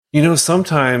You know,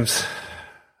 sometimes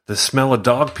the smell of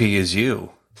dog pee is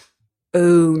you.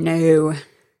 Oh, no.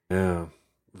 Yeah.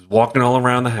 I was walking all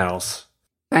around the house.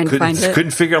 Trying to find it.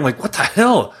 Couldn't figure out, I'm like, what the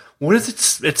hell? What is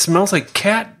it? It smells like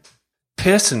cat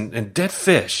piss and dead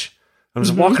fish. I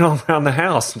was walking all around the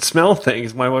house and smelling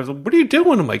things. My wife's like, what are you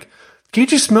doing? I'm like,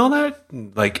 can't you smell that?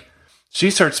 And like, she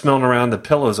starts smelling around the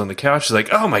pillows on the couch. She's like,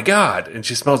 oh my God. And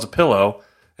she smells a pillow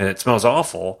and it smells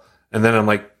awful. And then I'm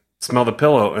like, smell the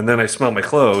pillow. And then I smell my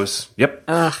clothes. Yep.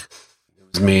 Ugh. It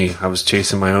was me. I was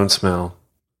chasing my own smell.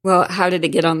 Well, how did it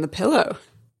get on the pillow?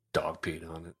 Dog peed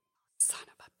on it. Son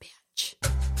of a bitch.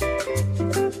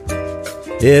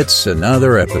 It's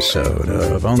another episode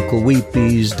of Uncle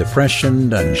Weepy's Depression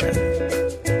Dungeon.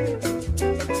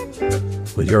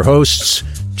 With your hosts,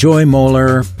 Joy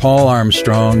Moeller, Paul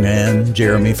Armstrong, and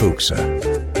Jeremy Fuchsa.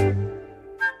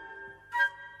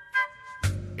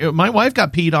 My wife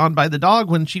got peed on by the dog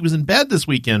when she was in bed this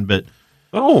weekend, but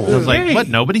I was like, what?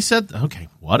 Nobody said? Okay,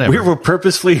 whatever. We were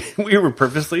purposely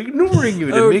ignoring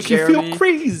you to make Jeremy. you feel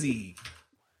crazy.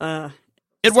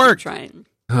 It worked. Trying.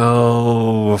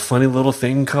 Oh, a funny little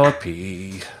thing called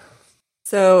pee.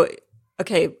 So,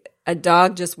 okay, a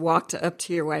dog just walked up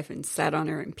to your wife and sat on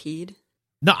her and peed?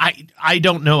 No, I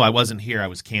don't know. I wasn't here. I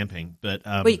was camping, but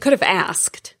Well, you could have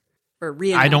asked for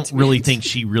reenactment. I don't really think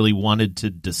she really wanted to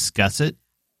discuss it.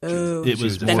 Oh, It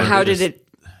was then more how just-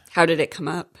 did it come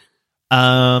up?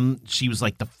 She was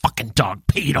like, the fucking dog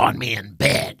peed on me in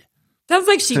bed. Sounds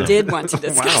like she did want to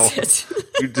discuss Wow. it.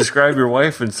 You describe your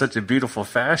wife in such a beautiful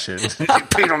fashion. She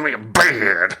peed on me in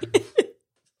bed.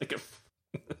 Like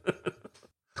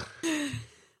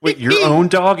Wait, your own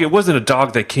dog? It wasn't a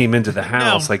dog that came into the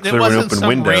house, like it through an wasn't open some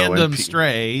window. random and peed.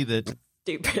 stray that,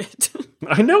 Stupid.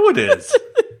 I know it is.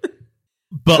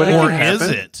 but it or can is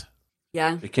happen. it?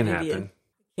 Yeah. It can maybe happen.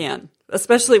 It can.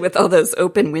 Especially with all those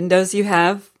open windows you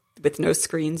have with no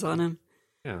screens on them.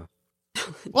 Yeah.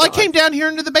 Well, I came down here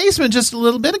into the basement just a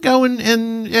little bit ago,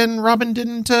 and Robin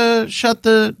didn't shut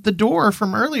the door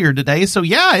from earlier today. So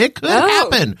yeah, it could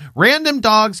happen. Random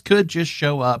dogs could just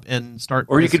show up and start.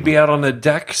 Or you could pissing be on out on the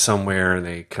deck somewhere and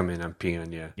they come in and pee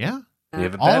on you. you. Yeah. You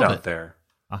have a All bed of out it. there.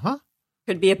 Uh-huh.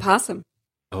 Could be a possum.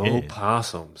 Oh, Yeah.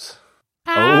 possums.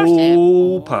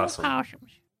 Oh, possum.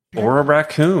 Or a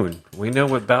raccoon. We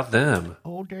know about them.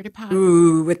 Old dirty possum.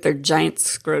 Ooh, with their giant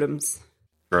scrotums.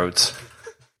 Throats.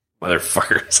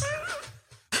 Motherfuckers.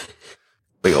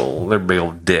 They're big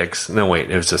old dicks. No, wait,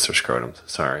 it was just their scrotums.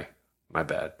 Sorry. My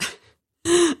bad.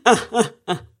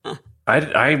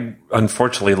 I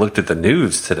unfortunately looked at the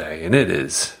news today, and it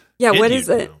is, Yeah, what Did is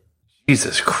you? it?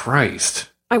 Jesus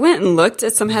Christ. I went and looked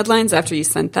at some headlines after you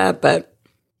sent that, but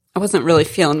I wasn't really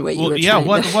feeling what you Well, were yeah. trying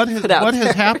What to has put out what has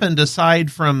there. happened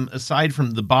aside from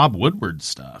the Bob Woodward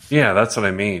stuff? Yeah, that's what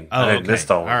I mean. Oh, I okay.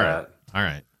 missed all of right. that. All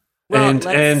right. Well, and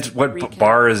let's what recap.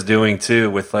 Barr is doing too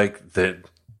with like the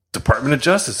Department of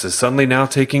Justice is suddenly now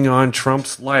taking on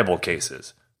Trump's libel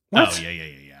cases. What? Oh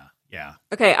yeah.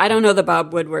 Okay, I don't know the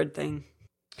Bob Woodward thing.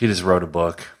 He just wrote a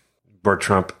book where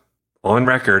Trump, on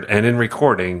record and in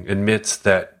recording, admits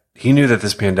that he knew that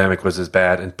this pandemic was as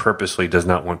bad and purposely does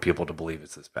not want people to believe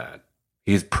it's this bad.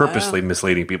 He's purposely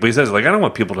misleading people. He says, like, I don't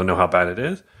want people to know how bad it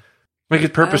is. Like,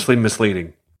 it's purposely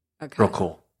misleading. Okay. Real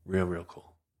cool. Real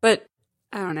cool. But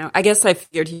I don't know. I guess I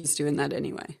figured he's doing that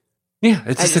anyway. Yeah,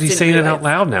 it's I just that just he's didn't saying it out realize.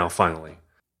 loud now, finally.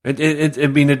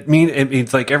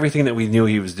 It's like everything that we knew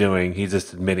he was doing, he's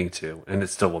just admitting to, and it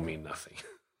still will mean nothing.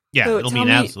 Yeah, So it'll tell mean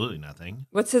me- absolutely nothing.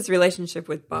 What's his relationship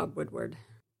with Bob Woodward?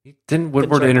 Didn't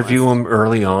Woodward journalist. interview him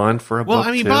early on for a Well, book,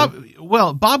 I mean,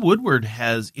 too? Bob Woodward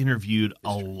has interviewed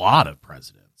a lot of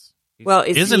presidents. Well,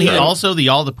 Isn't he also the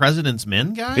All the President's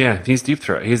Men guy? Yeah, he's Deep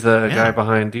Throat. He's the Yeah. guy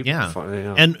behind Deep Yeah. Throat.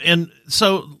 Yeah. And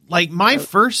so like my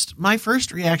first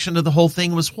reaction to the whole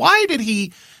thing was why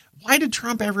did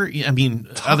Trump ever, I mean,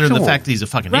 other than to the him. fact that he's a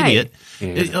fucking Right. idiot,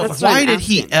 Yeah. That's what why I'm did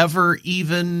he asking. ever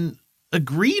even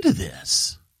agree to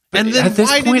this? But And then at this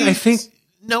why point, did he, I think-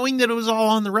 knowing that it was all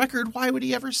on the record, why would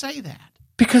he ever say that?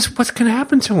 Because what's going to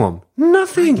happen to him?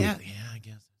 Nothing. I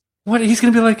guess. What he's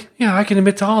going to be like, yeah, I can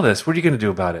admit to all this. What are you going to do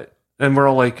about it? And we're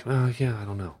all like, oh, yeah, I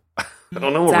don't know. I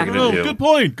don't know what Exactly. we're going to do.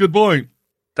 Good point.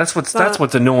 That's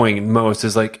what's annoying most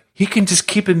is like he can just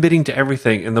keep admitting to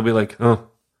everything, and they'll be like, oh,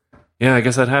 yeah, I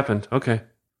guess that happened. Okay,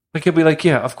 like he'll be like,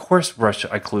 yeah, of course Russia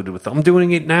I colluded with them. I'm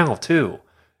doing it now too,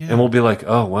 and we'll be like,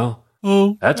 oh well,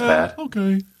 that's bad.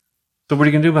 Okay. So what are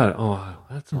you gonna do about it? Oh,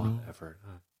 that's a lot of effort.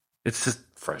 It's just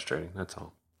frustrating. That's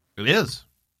all. It is.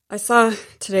 I saw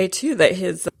today too that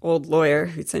his old lawyer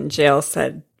who's in jail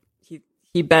said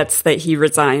he bets that he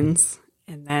resigns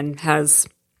and then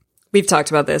we've talked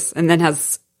about this, and then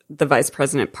has the vice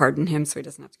president pardon him so he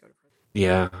doesn't have to go to prison.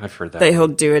 Yeah, I've heard that. that he'll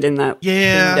do it in that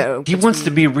Yeah. window. He wants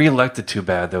to be reelected too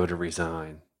bad, though, to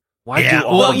resign. Why do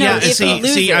all Well, of no, this if he stuff?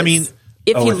 loses. I mean,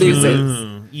 If he if he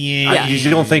loses. yeah. You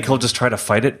don't think he'll just try to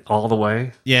fight it all the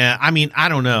way? Yeah, I mean, I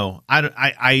don't know.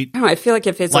 I feel like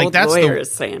if his Like, old that's lawyer the-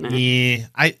 is saying it.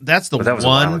 Yeah, that's the But that was a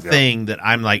while one ago. thing that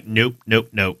I'm like, nope,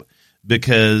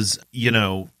 because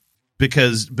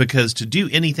because to do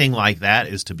anything like that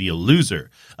is to be a loser,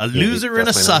 loser and a definitely not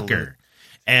a sucker, loser.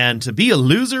 and to be a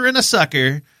loser and a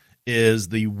sucker is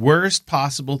the worst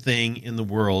possible thing in the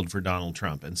world for Donald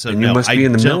Trump. And so And you no, must I be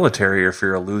in the don't- military if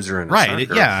you're a loser and a right?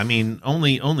 sucker. Yeah, I mean,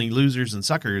 only losers and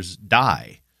suckers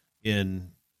die in.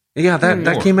 Yeah,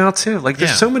 that came out too. Like, there's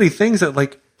Yeah. so many things that,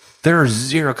 like, there are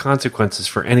zero consequences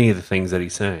for any of the things that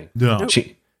he's saying. No.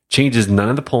 Changes none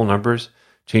of the poll numbers,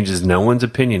 changes no one's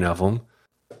opinion of him.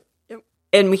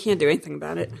 And we can't do anything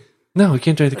about it. No, we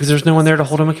can't do anything because there's no one there to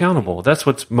hold him accountable. That's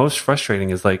what's most frustrating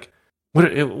is, like, what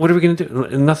are we going to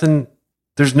do? Nothing.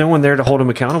 There's no one there to hold him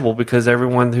accountable because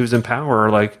everyone who's in power are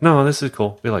like, no, this is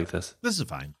cool. We like this. This is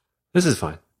fine. This is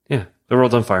fine. Yeah, the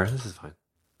world's on fire. This is fine.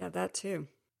 Yeah, that too.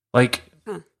 Like,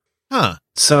 Huh.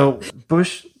 so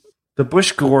the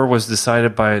Bush Gore was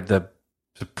decided by the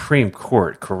Supreme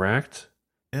Court, correct?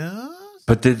 Yeah.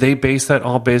 But did they base that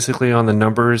all basically on the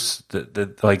numbers,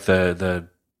 the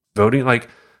voting? Like,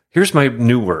 here's my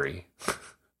new worry,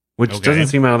 which Okay. doesn't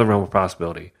seem out of the realm of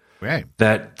possibility. Right.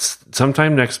 That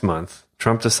sometime next month,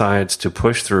 Trump decides to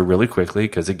push through really quickly,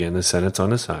 because again, the Senate's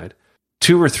on his side,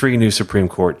 2 or 3 new Supreme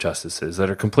Court justices that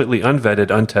are completely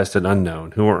unvetted, untested,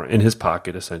 unknown, who are in his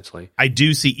pocket, essentially. I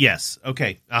do see. Yes.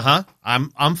 Okay.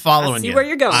 I'm following I see you. where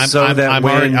you're going.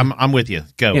 I'm with you.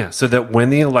 Go. Yeah, so that when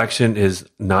the election is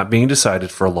not being decided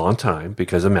for a long time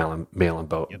because of mail-in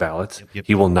ballots, Yep.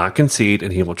 he will not concede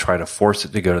and he will try to force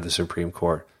it to go to the Supreme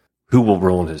Court, who will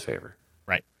rule in his favor.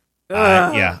 Right.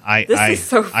 Ugh, This is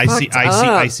so I see. fucked up.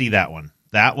 I see that one.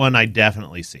 That one I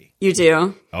definitely see. You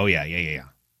do? Oh yeah. Yeah.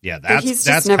 he's just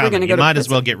That's never coming. gonna go You to might as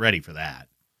prison. well get ready for that.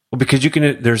 Well, because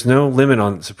there's no limit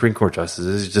on Supreme Court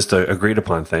justices. It's just a agreed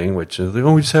upon thing, which is,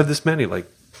 we just have this many. Like,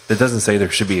 it doesn't say there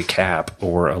should be a cap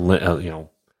or the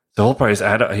whole price.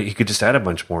 He could just add a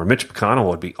bunch more. Mitch McConnell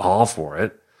would be all for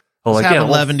it. Well, Let's like, have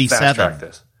we'll 11-7. fast-track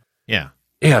this. Yeah.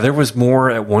 Yeah, there was more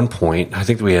at one point. I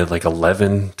think we had like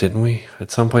 11, didn't we?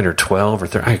 At some point, or 12 or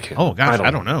 13. Oh gosh,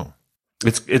 I don't know.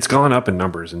 It's gone up in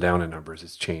numbers and down in numbers.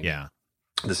 It's changed. Yeah.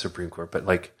 The Supreme Court, but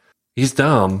like, he's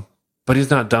dumb, but he's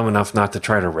not dumb enough not to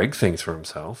try to rig things for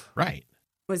himself. Right.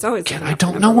 It was always. Again, I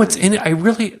don't know what's in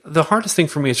it. The hardest thing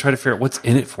for me is trying to figure out what's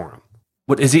in it for him.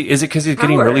 What is he? Is it because he's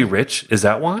getting Power. really rich? Is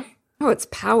that why? No, it's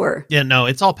power. Yeah. No,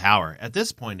 it's all power at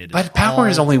this point. It is. But power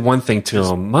is only one thing to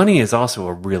him. Money is also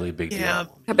a really big Yeah.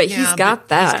 deal. Yeah, but he's got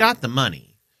that. He's got the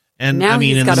money. And Now I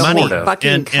mean, he's and got the a money, whole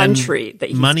fucking and country that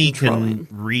he's money controlling.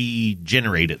 can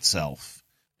regenerate itself.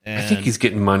 I think he's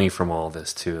getting money from all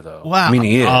this too, though. Wow. I mean,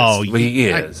 he is. Oh, He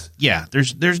is. Yeah,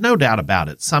 there's no doubt about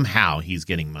it. Somehow he's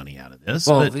getting money out of this.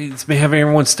 Well, but, he's been having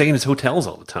everyone stay in his hotels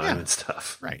all the time Yeah. and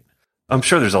stuff. right. I'm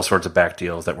sure there's all sorts of back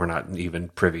deals that we're not even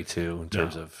privy to in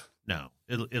terms of. No,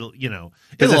 it'll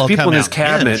Because all if people come in his out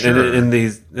cabinet sure. and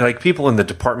these, like, people in the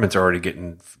departments are already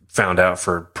getting found out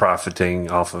for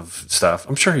profiting off of stuff,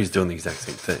 I'm sure he's doing the exact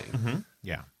same thing.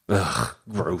 Yeah. Ugh,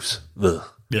 gross. Ugh.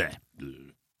 Blech.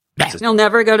 He'll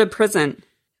never go to prison.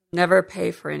 Never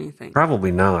pay for anything.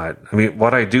 Probably not. I mean,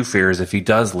 what I do fear is if he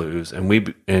does lose and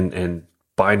and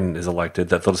Biden is elected,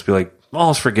 that they'll just be like,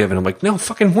 all's forgiven. I'm like, no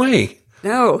fucking way.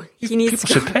 No, he needs People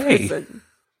to should go to pay. prison.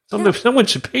 Someone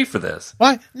should pay for this.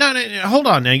 Why? No, hold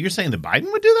on. Now you're saying that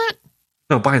Biden would do that?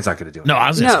 No, Biden's not going to do it. No, I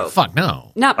was going to No. say, fuck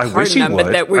no. Not I pardon wish he him, would.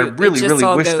 but that we I really, it just really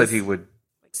all wish goes that he would.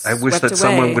 I wish swept that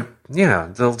someone away. would.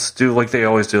 Yeah, they'll just do like they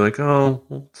always do. Like, oh,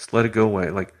 we'll just let it go away.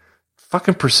 Like,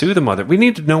 fucking pursue the mother. We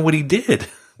need to know what he did.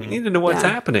 We need to know what's Yeah.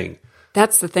 happening.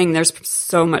 That's the thing. There's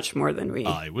so much more than we.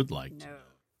 I would like to.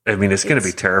 I mean, it's going to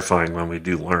be terrifying when we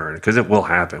do learn, because it will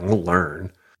happen. We'll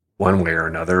learn one way or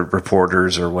another.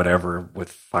 Reporters or whatever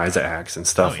with FISA acts and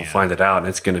stuff will find it out, and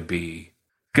it's going to be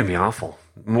awful.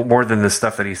 More than the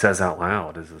stuff that he says out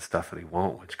loud is the stuff that he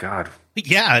won't. Which, God,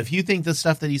 Yeah, if you think the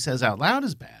stuff that he says out loud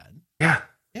is bad, yeah,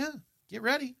 get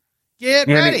ready. Get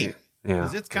Yeah, ready. yeah.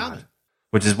 Because it's coming. God.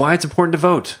 Which is why it's important to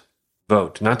vote.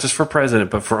 Vote, not just for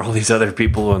president, but for all these other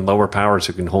people in lower powers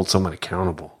who can hold someone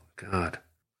accountable. God,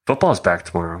 football's back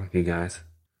tomorrow, you guys.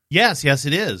 Yes,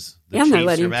 it is. The Yeah, and they're Chiefs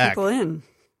letting are back. people in.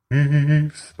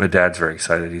 My dad's very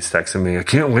excited. He's texting me, I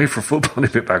can't wait for football to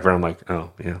get back. But I'm like,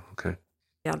 oh, yeah, okay.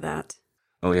 Yeah, that.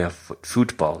 Oh, yeah,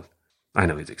 football. I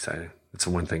know he's excited. It's the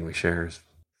one thing we share is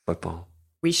football.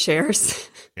 We shares.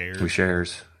 We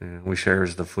shares. Yeah, we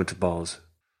shares the footballs.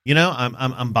 You know,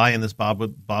 I'm buying this Bob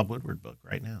Woodward book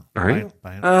right now. Are you?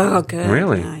 Buying Oh, good.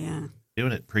 Really? Yeah.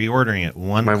 doing it, pre-ordering it.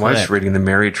 My wife's reading the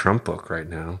Mary Trump book right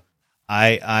now.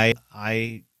 I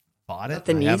bought it.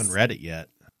 The I niece? haven't read it yet.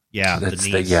 Yeah, That's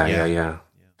the niece. yeah.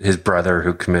 His brother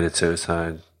who committed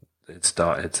suicide. It's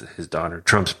his daughter.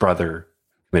 Trump's brother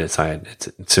committed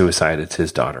suicide. It's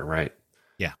his daughter, right?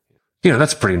 Yeah. You know,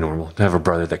 that's pretty normal to have a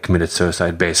brother that committed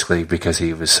suicide basically because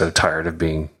he was so tired of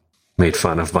being made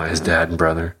fun of by his dad and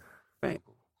brother. Right.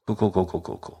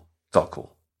 Cool. It's all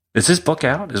cool. Is this book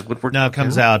out? Is Woodward? No, it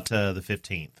comes out the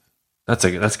 15th. That's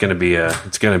going to be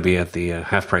it's going to be at the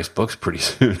Half Price Books pretty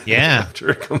soon. Yeah. After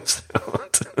it comes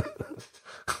out.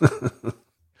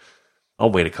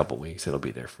 I'll wait a couple weeks. It'll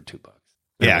be there for $2.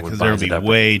 Yeah, Everyone because there will buys it be up.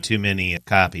 way too many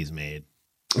copies made.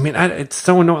 I mean, it's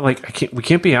so annoying. Like, we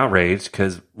can't be outraged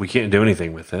because we can't do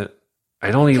anything with it.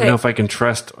 I don't even know if I can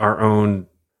trust our own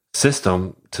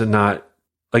system to not,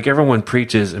 like, everyone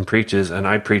preaches, and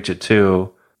I preach it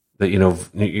too, that, you know,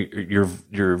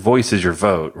 your voice is your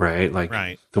vote, right? Like,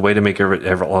 Right. the way to make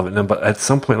all of it known. But at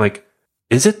some point, like,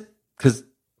 is it? Because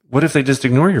what if they just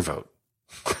ignore your vote?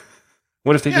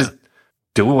 What if they just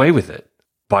do away with it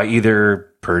by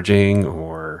either purging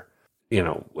or, you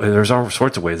know, there's all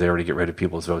sorts of ways they already get rid of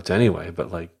people's votes anyway.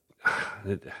 But, like,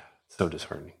 it's so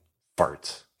disheartening.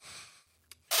 Farts.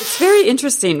 It's very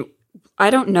interesting. I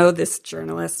don't know this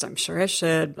journalist. I'm sure I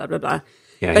should, blah, blah, blah.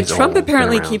 Yeah, But he's Trump old, been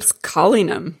apparently around. keeps calling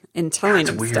him and telling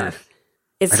him weird. stuff.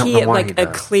 I Is don't he know why like he a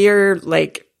does. clear,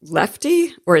 like,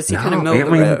 lefty? Or is he kind of No, middle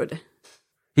of I the mean- road?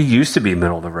 He used to be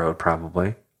middle of the road,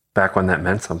 probably back when that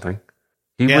meant something.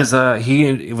 He Yeah. was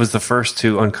he was the first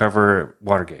to uncover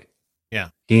Watergate. Yeah.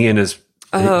 He and his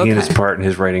Oh, he and his okay.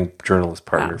 his writing journalist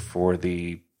partner Wow. for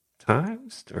the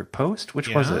Times or Post. Which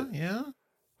was it? Yeah.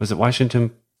 Was it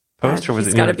Washington Post or was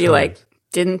He's it? got New to York be like, Times?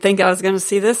 didn't think I was going to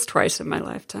see this twice in my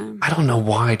lifetime. I don't know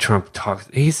why Trump talks.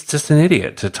 He's just an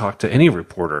idiot to talk to any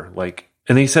reporter. Like,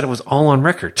 and he said it was all on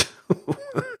record.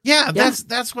 Yeah,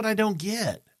 that's what I don't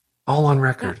get. All on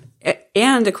record.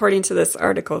 And according to this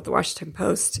article at the Washington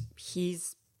Post,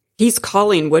 he's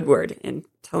calling Woodward and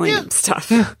telling him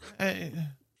stuff,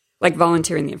 like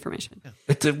volunteering the information.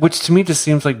 Which to me just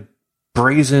seems like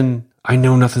brazen. I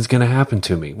know nothing's going to happen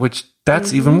to me. Which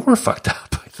that's even more fucked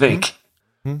up. I think.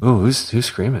 Ooh, who's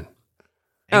screaming?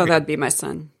 Oh, that'd be my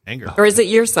son. Anger. Or is it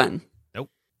your son? Nope.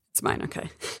 It's mine. Okay.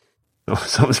 Oh,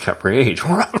 someone's got rage.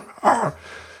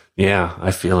 Yeah,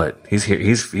 I feel it. He's here.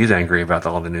 He's angry about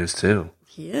all the news too.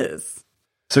 He is.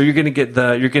 So you're gonna get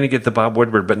the Bob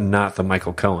Woodward, but not the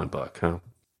Michael Cohen book, huh?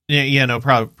 Yeah, no,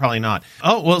 probably not.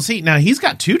 Oh, well, see, now he's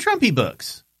got two Trumpy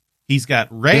books. He's got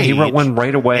Rage. Yeah, he wrote one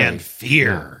right away. And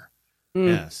Fear.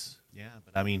 Yes. Yeah,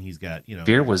 but I mean, he's got, you know.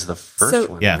 Fear was the first So-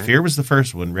 one. Yeah, right? Fear was the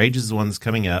first one. Rage is the one that's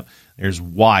coming up. There's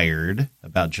Wired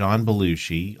about John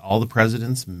Belushi, All the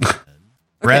President's Men,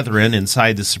 Brethren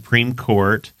inside the Supreme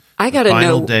Court. I got to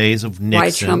Final know days of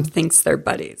Nixon. why Trump thinks they're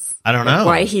buddies. I don't know.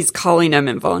 Why he's calling him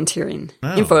and volunteering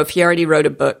No. info if he already wrote a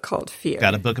book called Fear.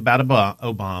 Got a book about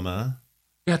Obama.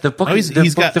 Yeah, the book. Oh, he's the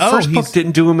got- first book he's-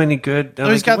 didn't do him any good. No,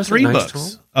 he's got was it three nice to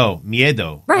books. him? Oh,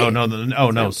 Miedo. Right. Oh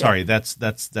no, Okay. sorry. That's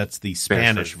the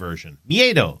Spanish version.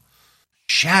 Miedo.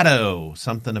 Shadow.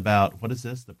 Something about, what is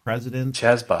this? The President.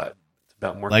 Chazbot. It's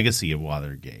about more. Legacy of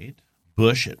Watergate.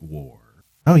 Bush at War.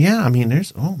 Oh yeah, I mean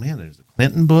there's the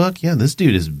Clinton book. Yeah, this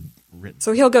dude has written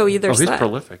So he'll go either oh, he's side.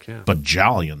 prolific. Yeah.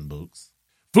 bajillion books.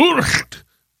 Furcht.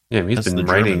 Yeah, he's That's been the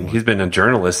writing. German one. He's been a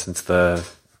journalist since the,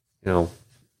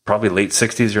 probably late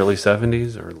 '60s, early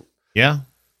 '70s, or Yeah.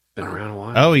 been around a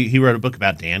while. Oh, he wrote a book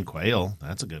about Dan Quayle.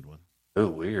 That's a good one. Oh,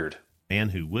 weird. Man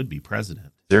who would be president.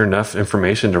 Is there enough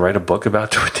information to write a book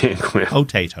about Dan Quayle?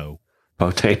 Potato.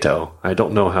 Potato. I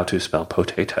don't know how to spell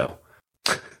potato.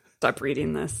 Stop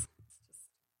reading this.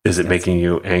 Is it making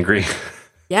you angry?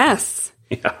 Yes.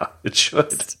 Yeah, it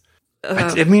should.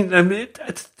 I mean,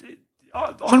 it's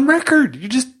on record. You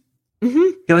just,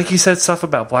 like he said stuff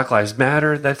about Black Lives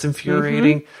Matter. That's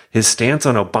infuriating. His stance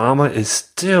on Obama is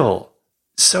still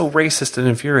so racist and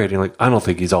infuriating. Like, I don't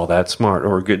think he's all that smart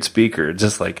or a good speaker.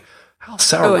 Just like, how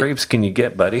sour Oh, grapes can you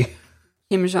get, buddy?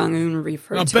 Kim Jong Un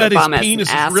referred I to bet his Obama as penis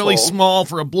an is really asshole. small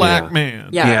for a black Yeah. man.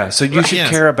 Yeah. Yeah, so you should Yes.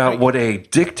 care about what a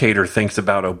dictator thinks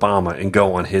about Obama and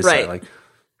go on his Right. side. Like,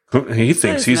 he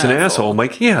thinks is he's an an asshole. asshole. I'm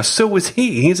like, yeah, so is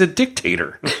he. He's a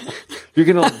dictator. You're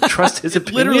going to trust his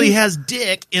opinion? Literally has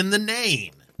dick in the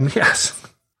name. Yes.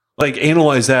 Like,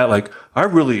 analyze that. Like,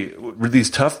 with these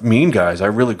tough, mean guys, I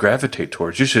really gravitate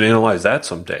towards. You should analyze that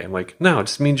someday. I'm like, no, it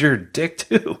just means you're a dick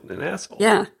too, an asshole.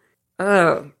 Yeah.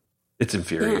 Oh. It's Yeah.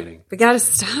 infuriating. We got to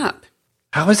stop.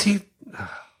 How is he?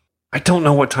 I don't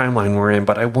know what timeline we're in,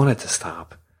 but I want it to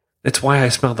stop. It's why I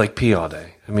smelled like pee all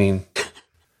day. I mean,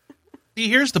 See,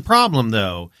 here's the problem,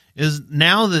 though, is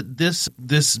now that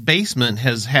this basement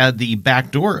has had the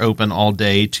back door open all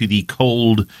day to the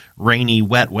cold, rainy,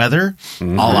 wet weather,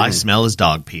 all I smell is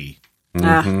dog pee.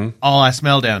 All I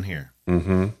smell down here.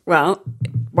 Well,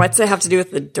 what's it have to do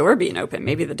with the door being open?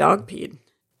 Maybe the dog peed.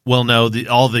 Well, no,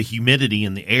 all the humidity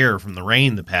in the air from the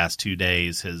rain the past 2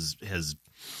 days has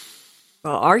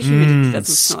Well, our humidity doesn't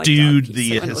smell like dog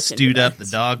pee, has stewed up the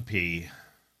dog pee.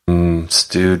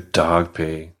 Stewed dog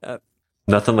pee.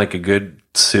 Nothing like a good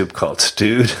soup called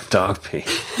stewed dog pee.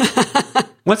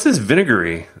 What's this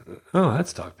vinegary? Oh,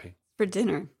 that's dog pee. For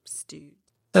dinner, stewed.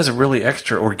 It has a really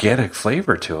extra organic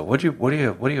flavor to it. What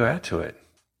do you add to it?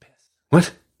 Piss.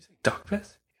 What? Dog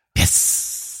piss?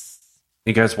 Piss.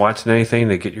 You guys watching anything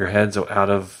to get your heads out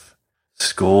of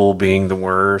school being the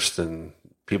worst and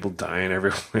people dying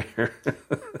everywhere?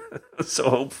 I'm so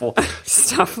hopeful.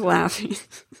 Stop laughing.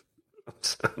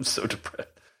 I'm so depressed.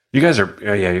 You guys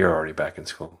are, you're already back in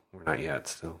school. We're not yet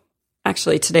still.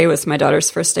 Actually, today was my daughter's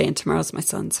first day and tomorrow's my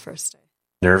son's first day.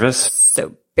 Nervous?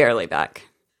 So barely back.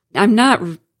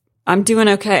 I'm doing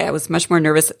okay. I was much more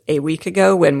nervous a week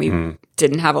ago when we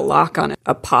didn't have a lock on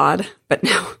a pod, but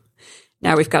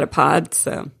now we've got a pod,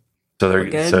 so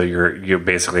you're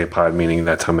basically a pod, meaning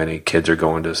that's how many kids are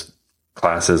going to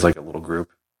classes, like a little group.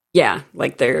 Yeah,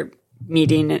 like they're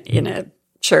meeting in a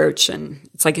church, and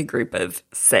it's like a group of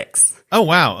 6. Oh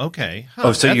wow! Okay.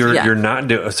 So you're not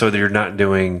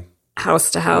doing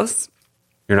house to house.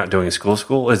 You're not doing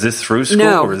school. Is this through school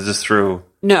or is this through?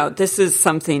 No, this is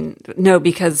something. No,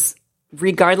 because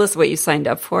regardless of what you signed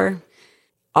up for,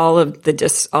 all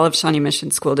of Shawnee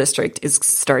Mission School District is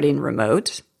starting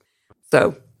remote.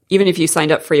 So even if you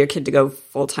signed up for your kid to go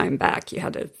full time back, you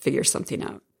had to figure something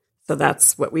out. So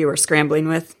that's what we were scrambling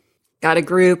with. Got a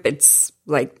group. It's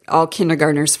like all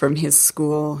kindergartners from his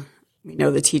school. We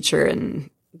know the teacher and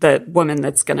the woman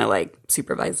that's going to like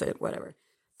supervise it, whatever.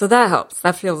 So that helps.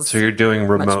 That feels so you're doing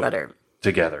remote much better.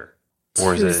 Together.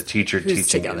 Or is it a teacher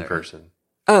teaching together in person?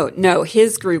 Oh, no.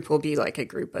 His group will be like a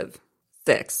group of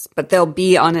 6, but they'll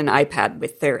be on an iPad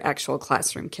with their actual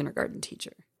classroom kindergarten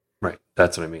teacher. Right.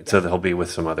 That's what I mean. So they'll be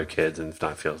with some other kids and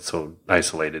not feel so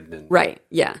isolated. And right.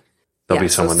 Yeah. There'll be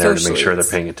someone there to make sure they're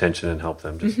paying attention and help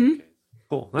them. Just in case.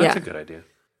 Cool. That's a good idea.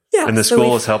 Yeah, and the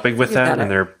school is helping with that,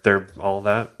 and they're all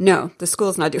that? No, the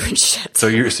school's not doing shit. So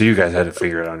you guys had to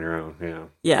figure it on your own, yeah.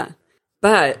 Yeah.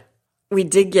 But we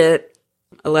did get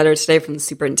a letter today from the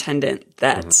superintendent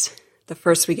that the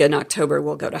first week in October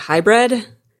we'll go to hybrid,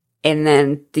 and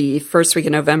then the first week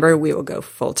in November we will go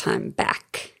full-time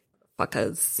back.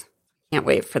 Fuckers. Can't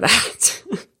wait for that.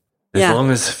 As long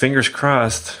as, fingers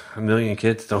crossed, 1 million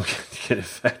kids don't get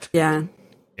infected. Yeah.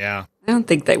 Yeah. I don't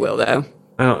think they will, though.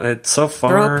 It's so far.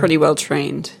 They're all pretty well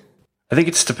trained. I think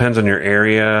it just depends on your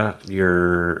area,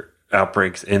 your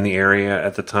outbreaks in the area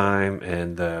at the time,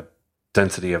 and the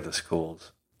density of the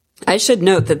schools. I should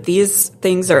note that these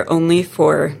things are only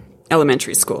for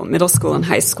elementary school. Middle school and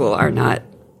high school are not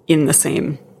in the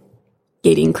same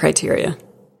gating criteria.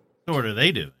 So what do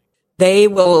they do? They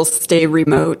will stay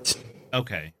remote.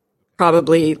 Okay.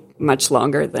 Probably much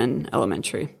longer than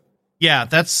elementary. Yeah,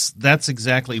 that's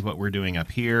exactly what we're doing up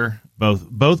here.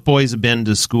 Both boys have been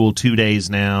to school 2 days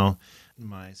now.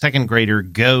 My second grader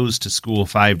goes to school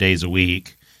 5 days a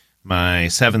week. My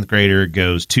seventh grader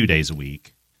goes 2 days a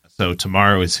week. So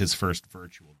tomorrow is his first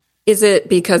virtual. Is it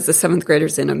because the seventh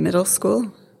grader's in a middle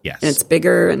school? Yes. And it's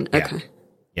bigger and okay.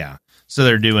 Yeah. So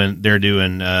they're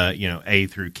doing A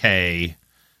through K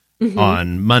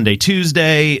on Monday,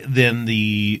 Tuesday,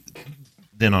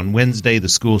 then on Wednesday the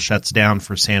school shuts down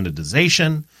for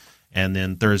sanitization, and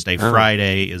then Thursday,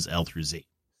 Friday is L through Z.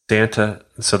 Santa,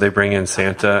 so they bring in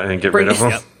Santa and get rid of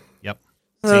him? Yep.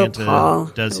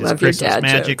 Santa does his Christmas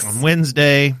magic on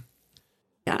Wednesday.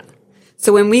 Yeah.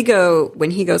 So when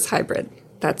he goes hybrid,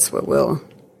 that's what we'll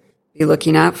be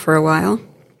looking at for a while.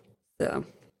 So,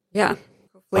 yeah.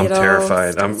 I'm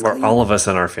terrified. All of us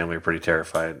in our family are pretty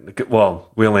terrified.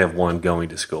 Well, we only have one going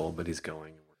to school, but he's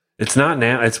going. It's not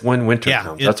now. It's when winter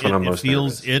comes. That's when I'm most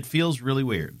nervous. It feels really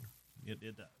weird. It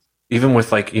does. Even with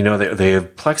they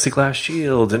have plexiglass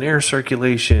shields and air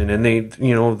circulation, and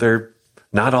they're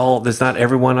not all. There's not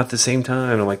everyone at the same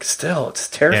time. I'm like, still, it's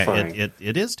terrifying. Yeah,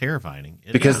 it is terrifying.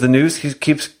 Because the news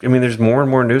keeps. I mean, there's more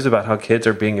and more news about how kids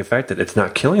are being affected. It's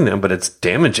not killing them, but it's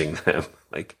damaging them.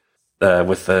 Like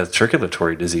with the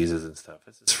circulatory diseases and stuff.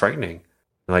 It's frightening.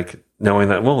 Like knowing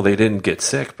that, well, they didn't get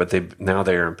sick, but they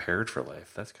are impaired for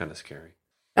life. That's kind of scary.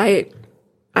 I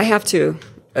have to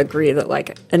agree that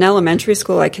like an elementary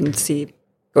school, I can see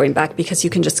going back because you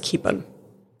can just keep them.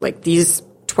 Like these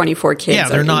 24 kids. Yeah,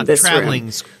 they're are not in this traveling.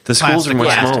 room. The schools are much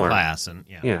class to smaller. class, and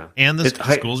Yeah. and the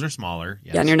It's schools are smaller.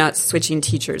 Yes. Yeah, and you're not switching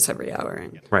teachers every hour.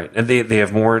 And Right. And they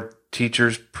have more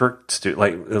teachers per student,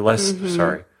 like less,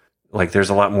 sorry. Like there's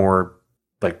a lot more,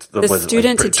 like The was it,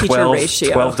 student to teacher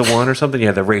ratio. 12 to 1 or something.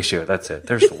 Yeah, the ratio. That's it.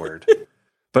 There's the word.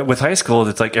 But with high school,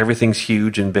 it's like everything's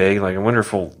huge and big. Like I wonder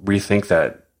if we'll rethink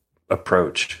that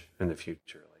approach in the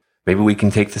future. Like maybe we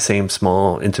can take the same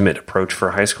small, intimate approach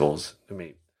for high schools. I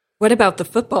mean, what about the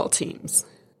football teams?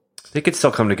 they could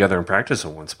still come together and practice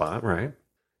in one spot, right?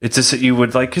 It's just that you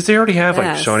would like, because they already have like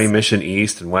Yes. Shawnee Mission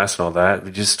East and West and all that.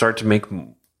 We just start to make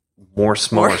more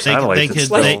smaller More- satellites. They that could.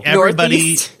 still-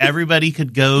 Northeast. Everybody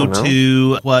could go Oh, no.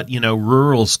 to what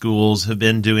rural schools have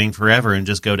been doing forever, and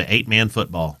just go to 8-man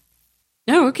football.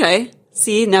 Oh, okay.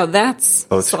 See, now that's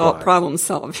Both squads. problem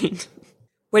solving.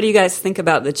 What do you guys think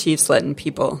about the Chiefs letting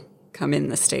people come in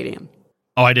the stadium?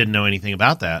 Oh, I didn't know anything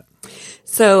about that.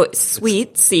 So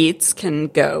suite seats can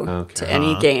go Okay. to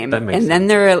any game, that and makes then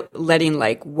they're letting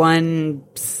like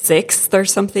 1/6 or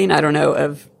something, I don't know,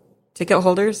 of ticket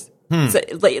holders. So,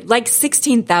 like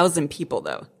 16,000 people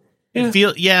though.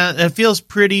 It feels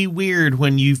pretty weird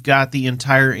when you've got the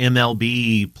entire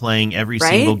MLB playing every Right?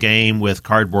 single game with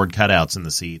cardboard cutouts in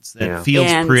the seats. It Yeah. feels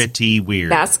And pretty weird.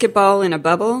 Basketball in a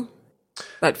bubble,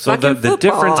 but So fucking the football.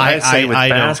 difference I say with I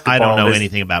don't basketball know is-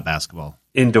 anything about basketball.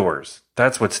 indoors.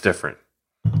 That's what's different.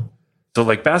 So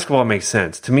like basketball makes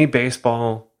sense. To me,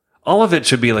 baseball, all of it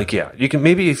should be like, yeah, you can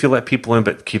maybe if you let people in,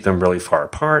 but keep them really far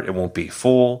apart, it won't be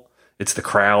full. It's the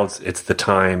crowds, it's the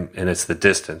time, and it's the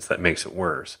distance that makes it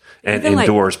worse. And Even, like-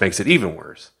 indoors makes it even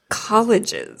worse.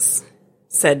 Colleges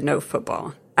said no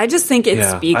football. I just think it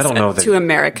Yeah, speaks I don't know that- to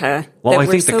America Well, that I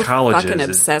we're think the so colleges fucking is-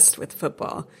 obsessed with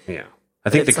football. Yeah.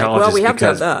 I think It's the like, colleges well, we have to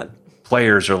have because that.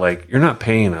 players are like, you're not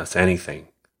paying us anything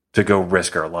to go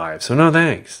risk our lives. So no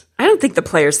thanks. I don't think the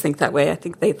players think that way. I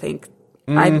think they think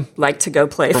I'd like to go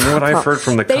play From football. what I've heard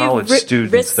from the They college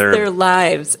students, risk they're- their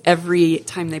lives every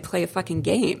time they play a fucking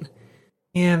game.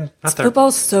 Yeah, not their,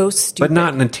 Football's so stupid. but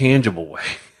not in a tangible way.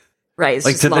 right. It's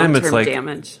like, just to them, it's long-term like-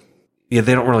 damage. Yeah,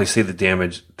 they don't really see the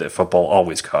damage that football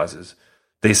always causes.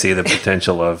 They see the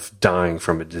potential of dying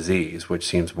from a disease, which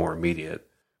seems more immediate.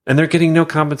 And they're getting no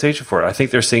compensation for it. I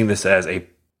think they're seeing this as a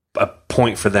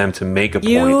point for them to make a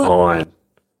point on.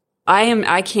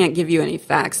 I can't give you any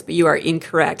facts, but you are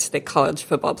incorrect that college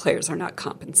football players are not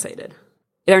compensated.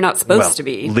 They're not supposed to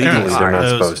be. Legally, They they're are. not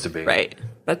Those- supposed to be. Right.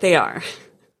 But they are.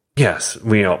 Yes,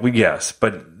 yes,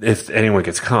 but if anyone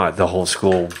gets caught, the whole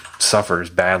school suffers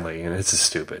badly, and it's just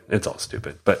stupid. It's all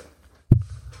stupid. But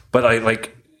I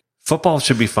like football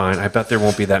should be fine. I bet there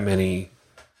won't be that many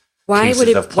Why cases would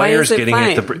it of players why is it getting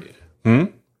fine?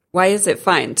 it. Why is it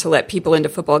fine to let people into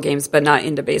football games but not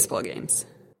into baseball games?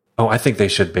 Oh, I think they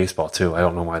should baseball too. I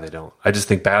don't know why they don't. I just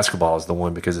think basketball is the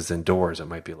one because it's indoors. It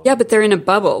might be a little. Yeah, but they're in a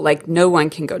bubble. Like no one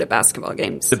can go to basketball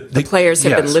games. The the- players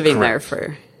have yes, been living correct. there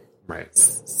for Right.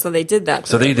 so they did that.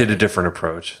 So they did a different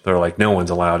approach. They're like, no one's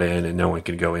allowed in and no one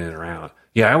can go in and out.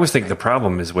 Yeah, I always think the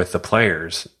problem is with the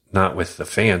players, not with the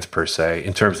fans per se,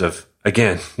 in terms of,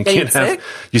 again, Getting sick?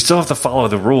 you still have to follow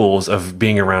the rules of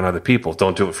being around other people.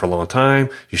 Don't do it for a long time.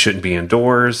 You shouldn't be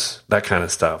indoors, that kind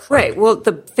of stuff. Right. Well,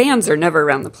 the fans are never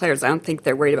around the players. I don't think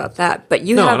they're worried about that. But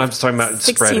you No, have and I'm just talking about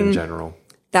spread in general.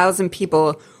 16,000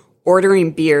 people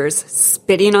ordering beers,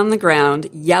 spitting on the ground,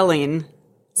 yelling,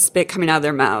 spit coming out of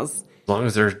their mouths. As long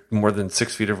as they're more than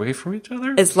 6 feet away from each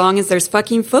other. As long as there's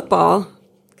fucking football,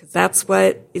 because that's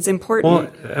what is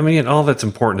important. Well, I mean, all that's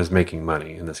important is making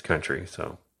money in this country.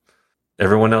 So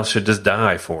everyone else should just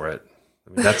die for it.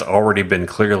 I mean, that's already been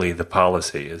clearly the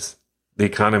policy is the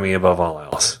economy above all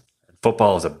else.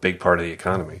 Football is a big part of the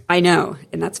economy. I know,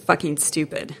 and that's fucking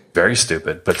stupid. Very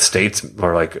stupid. But states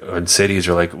are like, and cities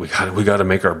are like, we got to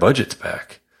make our budgets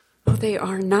back. Oh, they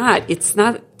are not. It's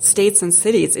not states and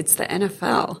cities. It's the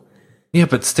NFL. Yeah,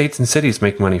 but states and cities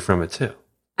make money from it too.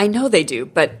 I know they do,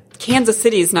 but Kansas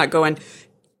City is not going,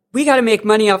 we got to make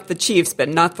money off the Chiefs, but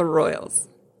not the Royals.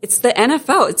 It's the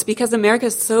NFL. It's because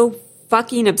America's so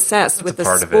fucking obsessed with a the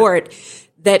part of it. sport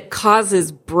that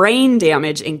causes brain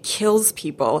damage and kills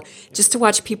people just to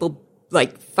watch people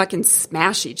like fucking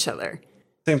smash each other.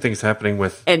 Same thing's happening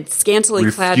with And scantily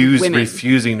clad women.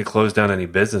 refusing to close down any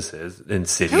businesses in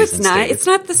cities No, it's and not. states. It's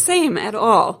not the same at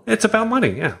all. It's about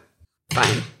money, yeah.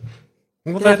 Fine.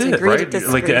 Well, We have that to is, agree to right?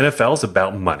 disagree. Like the NFL is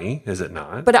about money, is it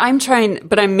not? But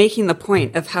I'm making the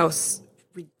point of how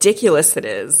ridiculous it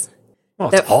is Well,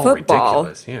 it's that all football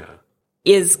ridiculous, yeah.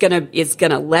 is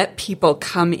gonna let people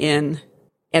come in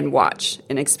and watch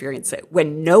and experience it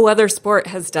when no other sport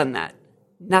has done that.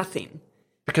 Nothing.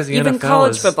 Because the Even NFL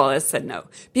college is football has said no.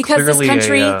 Because this clearly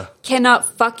country cannot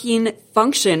fucking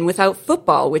function without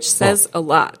football, which says a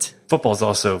lot. Football is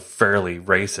also fairly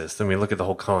racist. I mean, look at the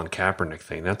whole Colin Kaepernick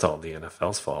thing. That's all the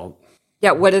NFL's fault.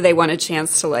 Yeah, what do they want a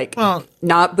chance to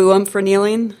not boo him for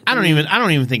kneeling? I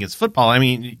don't even think it's football. I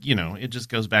mean, it just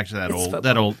goes back to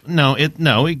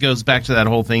it goes back to that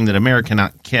whole thing that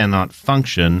America cannot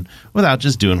function without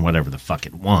just doing whatever the fuck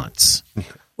it wants.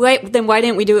 Then why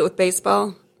didn't we do it with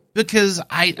baseball? Because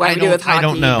I Why do we do it with don't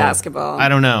hockey, know. basketball? I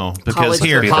don't know. Because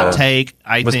College hot take.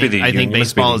 I must be the think union.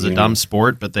 baseball is a Must be the dumb union.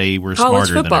 sport, but they were College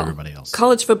smarter football. than everybody else.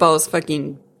 College football is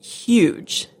fucking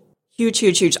huge. Huge,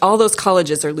 huge, huge. All those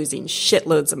colleges are losing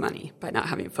shitloads of money by not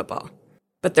having football.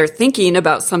 But they're thinking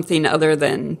about something other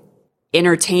than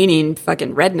entertaining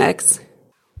fucking rednecks.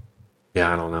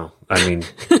 Yeah, I don't know. I mean,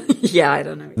 Yeah, I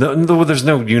don't know. no, there's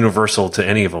no universal to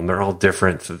any of them. They're all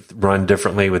different, run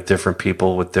differently with different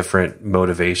people with different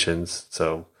motivations.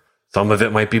 So some of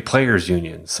it might be players'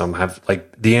 union. Some have,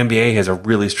 like, the NBA has a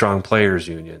really strong players'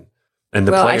 union. And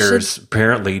the players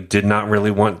apparently did not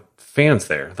really want fans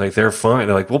there. Like, they're fine.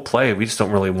 They're like, we'll play. We just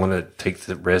don't really want to take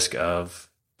the risk of.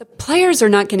 The players are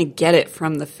not going to get it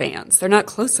from the fans. They're not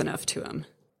close enough to them.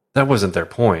 That wasn't their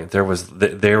point. They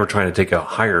were trying to take a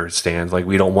higher stand. Like,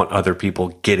 we don't want other people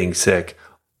getting sick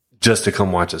just to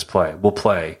come watch us play. We'll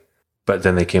play. But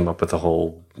then they came up with the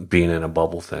whole being in a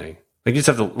bubble thing. Like, you just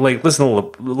have to, like, listen to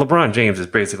LeBron James is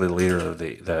basically the leader of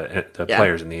the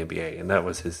players in the NBA, and that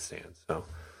was his stance. So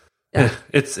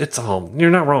it's all, you're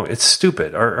not wrong. It's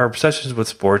stupid. Our obsessions with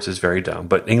sports is very dumb.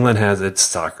 But England has its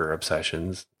soccer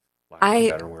obsessions.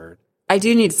 Better word. I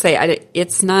do need to say,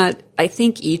 it's not, I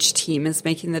think each team is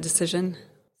making the decision.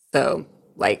 So,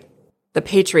 like, the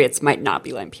Patriots might not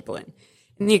be letting people in.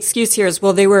 And the excuse here is,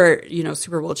 well, they were,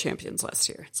 Super Bowl champions last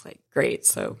year. It's like, great.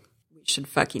 So we should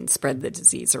fucking spread the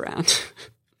disease around.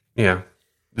 Yeah.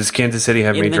 Does Kansas City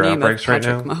have major outbreaks right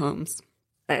now? Mahomes.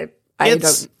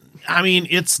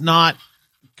 It's not,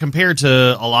 compared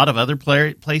to a lot of other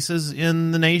places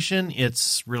in the nation,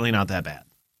 it's really not that bad.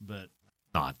 But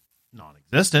not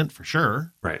non-existent for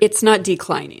sure. Right. It's not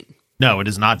declining. No, it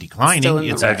is not declining.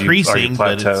 It's increasing. Are you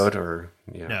plateaued or?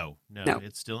 Yeah. No,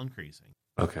 it's still increasing.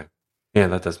 Okay. Yeah,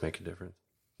 that does make a difference.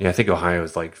 Yeah, I think Ohio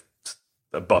is like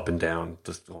up and down,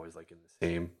 just always like in the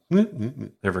same.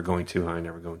 Never going too high,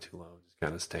 never going too low. Just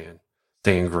kind of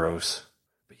staying gross.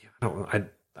 But yeah,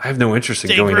 I have no interest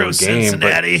in going to a game.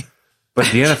 Cincinnati. But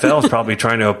the NFL is probably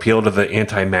trying to appeal to the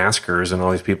anti-maskers and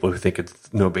all these people who think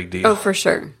it's no big deal. Oh, for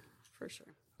sure.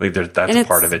 Like that's a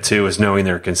part of it too, is knowing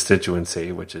their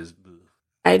constituency, which is.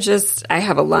 I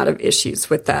have a lot of issues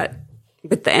with that,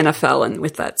 with the NFL and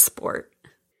with that sport.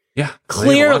 Yeah,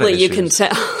 clearly you can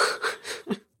tell.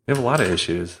 We have a lot of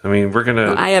issues. I mean,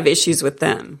 I have issues with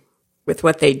them, with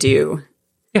what they do.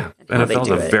 Yeah, NFL is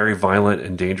a very violent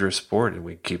and dangerous sport, and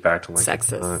we keep acting like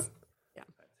sexist,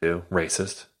 too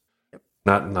racist. Yep.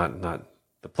 Not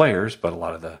the players, but a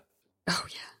lot of the.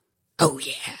 Oh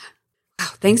yeah. Wow,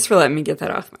 thanks for letting me get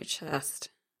that off my chest.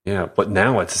 Yeah, but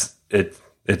now it's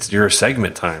your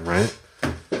segment time, right?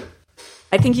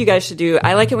 I think you guys should do.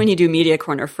 I like it when you do Media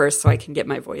Corner first, so I can get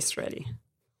my voice ready.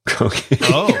 Okay.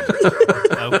 Oh,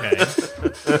 okay.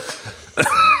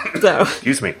 So,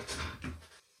 excuse me.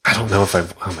 I don't know if I'm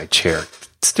on my chair.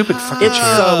 Stupid fucking it's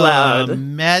chair. So loud.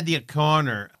 Media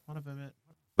Corner. What have I been?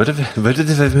 What have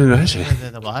I been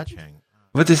watching?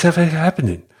 What is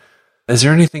happening? Is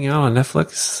there anything out on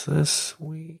Netflix this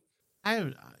week?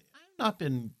 I've not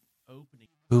been opening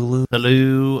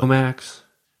Hulu, Max.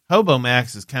 Hobo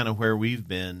Max is kind of where we've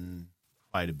been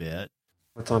quite a bit.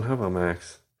 What's on Hobo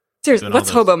Max? Seriously, what's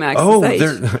Hobo Max? Oh,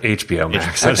 they're HBO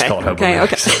Max. I just call it Hobo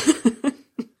Max. Okay.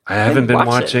 I haven't been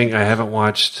watching. I haven't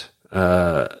watched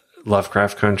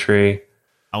Lovecraft Country.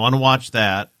 I want to watch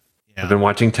that. Yeah. I've been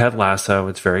watching Ted Lasso.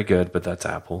 It's very good, but that's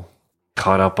Apple.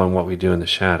 Caught up on What We Do in the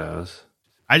Shadows.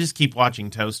 I just keep watching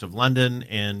Toast of London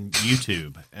and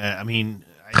YouTube.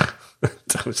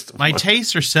 My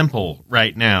tastes are simple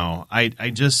right now. I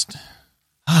just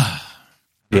don't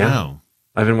know.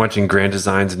 I've been watching Grand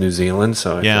Designs in New Zealand,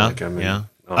 so I feel like I'm in.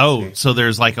 Oh, so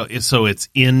there's so it's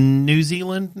in New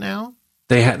Zealand now?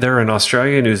 They're in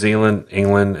Australia, New Zealand,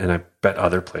 England, and I bet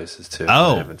other places too.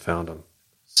 Oh. I haven't found them.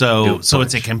 So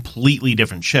it's a completely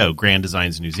different show, Grand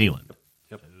Designs New Zealand.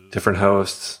 Different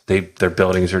hosts. Their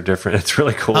buildings are different. It's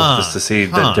really cool just to see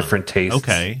the different tastes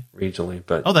regionally.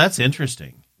 But that's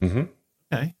interesting. Mm-hmm.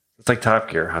 Okay. It's like Top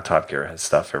Gear, how Top Gear has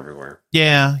stuff everywhere.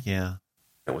 Yeah.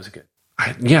 That was good.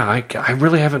 I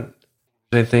really haven't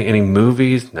any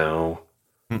movies. No.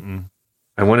 Mm-mm.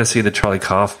 I want to see the Charlie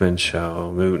Kaufman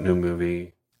show, new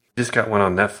movie. Just got one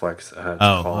on Netflix. It's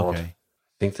called. Okay. I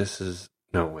think this is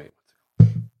No, wait.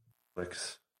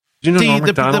 Netflix. Did you know See, Norm the-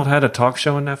 Macdonald had a talk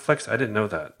show on Netflix? I didn't know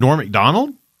that. Norm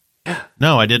Macdonald? Yeah.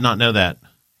 No, I did not know that.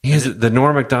 He has the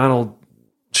Norm Macdonald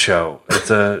show. It's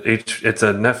a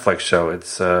Netflix show.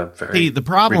 It's very. See, the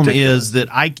problem ridiculous. is that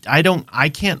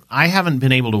I haven't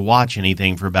been able to watch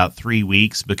anything for about 3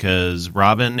 weeks because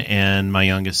Robin and my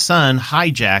youngest son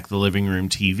hijack the living room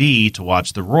TV to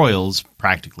watch the Royals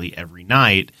practically every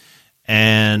night.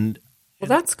 And Well,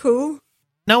 that's cool.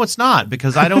 no, it's not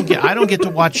because I don't get to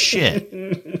watch shit.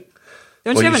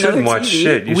 Don't Well, you you have shouldn't another watch TV?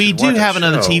 shit. You We should do watch a have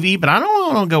another show. TV, but I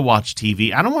don't want to go watch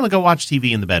TV. I don't want to go watch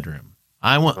TV in the bedroom.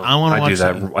 I want to I watch do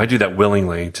that. I do that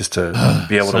willingly just to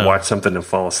be able So- to watch something and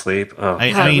fall asleep. Oh.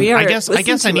 Yeah, I mean, we I are- guess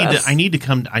listen to us. I need to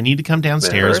come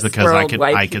downstairs First because world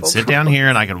white I could people sit down here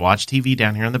and I could watch TV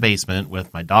down here in the basement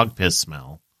with my dog piss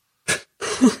smell.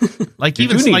 Like You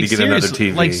even do need like to get another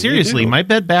seriously, TV. like You seriously, do. my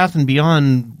Bed Bath and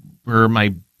Beyond or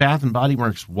my Bath and Body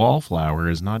Works wallflower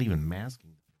is not even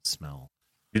masking the smell.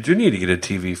 You do need to get a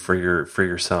TV for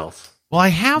yourself. Well, I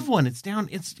have one. It's down.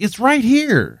 It's right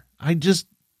here. I just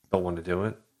Don't want to do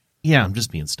it. I'm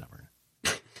just being stubborn.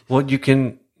 Well, you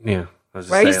can. Yeah. I was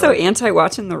just Why are you saying, so like,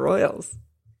 anti-watching the Royals?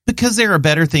 Because there are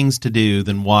better things to do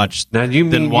than watch Now you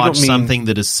mean you watch don't mean- something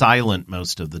that is silent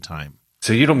most of the time.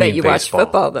 So you don't Bet mean you watch baseball.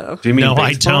 football, though. Do you mean No,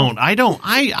 baseball? I don't.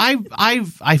 I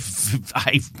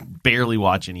barely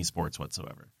watch any sports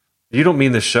whatsoever. You don't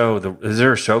mean the show. Is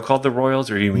there a show called The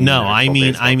Royals, or you mean? No, the I actual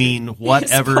mean baseball team?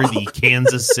 whatever the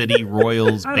Kansas City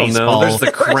Royals I don't baseball know. There's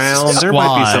the Crown. There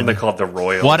might be squad. something called the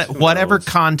Royals. Whatever Who knows?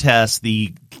 contest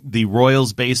the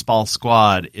Royals baseball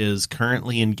squad is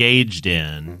currently engaged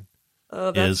in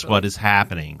Oh, that's is what is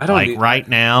happening. I don't Like need- right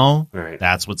now, Right.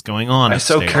 that's what's going on. I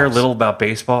so upstairs. care little about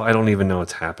baseball. I don't even know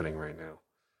what's happening right now.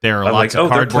 There are I'm lots like,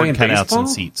 of oh, they're cardboard playing cutouts baseball? and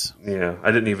seats. Yeah,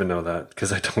 I didn't even know that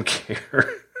because I don't care.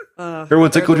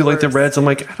 Everyone's like, "Oh, do you like the Reds?" I'm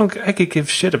like, I could give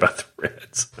shit about the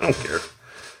Reds. I don't care.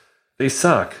 They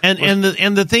suck. And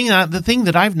the thing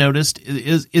that I've noticed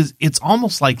is it's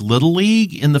almost like Little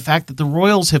League in the fact that the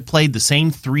Royals have played the same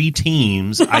 3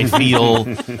 teams. I feel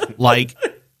like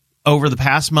over the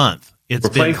past month, it's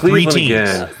We're been playing 3 Cleveland teams.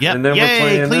 again. Yep, And then we're yay,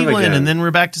 playing them Cleveland, again. and then we're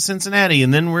back to Cincinnati,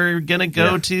 and then we're gonna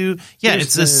go Yeah. to Here's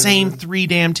it's the same 3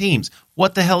 damn teams.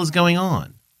 What the hell is going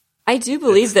on? I do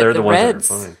believe They're that the ones that are Reds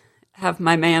fine. have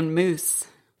my man Moose.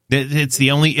 It's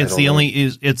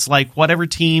like whatever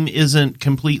team isn't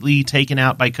completely taken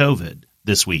out by COVID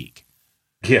this week.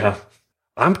 Yeah.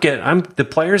 I'm the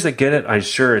players that get it. I'm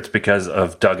sure it's because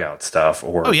of dugout stuff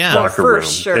or Oh, yeah. locker For room.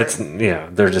 sure.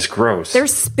 They're just gross. They're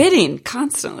spitting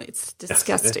constantly. It's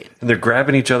disgusting. And they're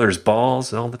grabbing each other's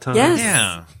balls all the time. Yes.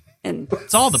 Yeah, And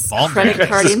it's all the ball. credit Guys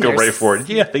carding. just go their right for it.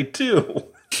 Yeah, they do.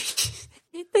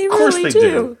 They course really they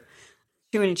do. do.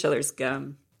 Chewing each other's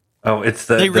gum. Oh, it's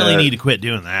They really need to quit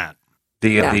doing that.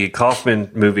 The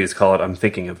Kaufman movie is called "I'm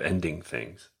Thinking of Ending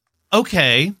Things."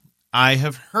 Okay, I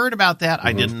have heard about that. Mm-hmm.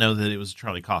 I didn't know that it was a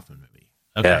Charlie Kaufman movie.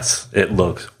 Okay. Yes, it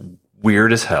looks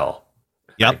weird as hell.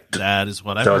 Yep, that is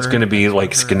what I've So heard. it's going to be That's what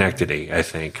like I've heard. Schenectady, I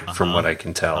think, from what I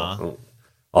can tell. Uh-huh.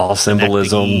 All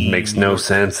symbolism Schenectady. makes no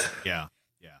sense. Yeah,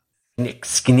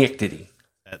 Schenectady.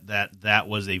 that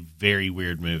was a very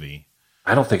weird movie.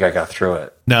 I don't think I got through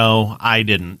it. No, I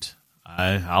didn't.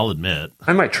 I'll admit.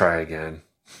 I might try again.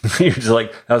 You're just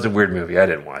like, that was a weird movie. I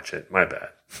didn't watch it. My bad.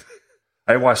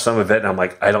 I watched some of it and I'm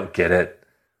like, I don't get it.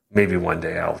 Maybe one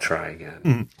day I'll try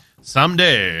again.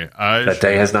 Someday, That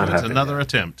day has not it's happened another yet.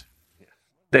 attempt.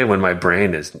 Day when my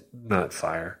brain is not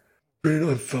fire. Brain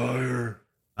on fire.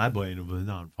 My brain was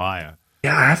on fire.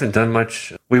 Yeah, I haven't done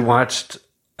much.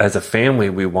 As a family,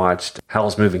 we watched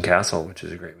Howl's Moving Castle, which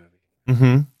is a great movie.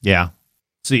 Mm-hmm. Yeah.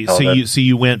 So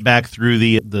you went back through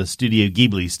the Studio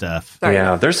Ghibli stuff. Sorry.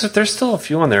 Yeah, there's still a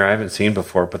few on there I haven't seen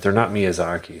before, but they're not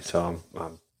Miyazaki, so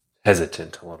I'm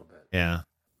hesitant a little bit. Yeah.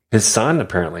 His son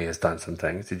apparently has done some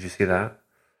things. Did you see that?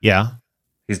 Yeah.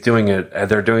 He's doing it.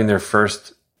 They're doing their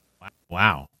first,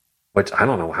 Wow. which I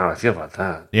don't know how I feel about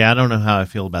that. Yeah, I don't know how I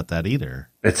feel about that either.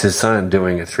 It's his son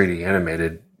doing a 3D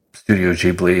animated Studio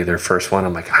Ghibli, their first one.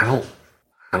 I'm like, I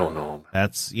don't know.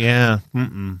 That's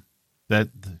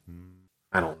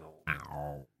I don't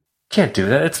know. Can't do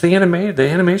that. It's the animated. The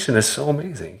animation is so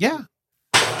amazing. Yeah.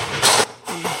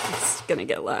 It's going to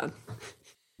get loud.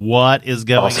 What is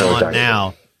going Also a on dinosaur.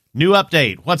 now? New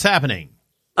update. What's happening?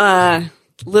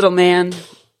 Little man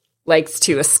likes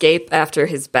to escape after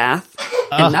his bath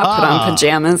and now put on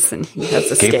pajamas, and he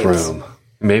has Escape escapes. room.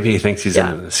 Maybe he thinks he's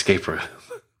Yeah. in an escape room.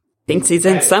 Thinks he's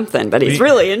in something, but he's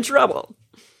really in trouble.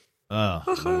 Oh,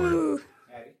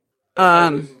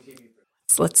 Lord.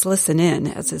 So let's listen in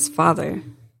as his father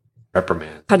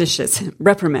Reprimand.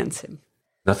 reprimands him.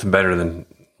 Nothing better than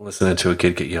listening to a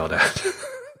kid get yelled at.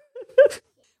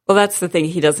 Well, that's the thing.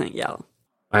 He doesn't yell.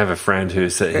 I have a friend who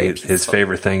said his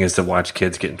favorite thing is to watch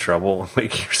kids get in trouble. I'm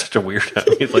like, you're such a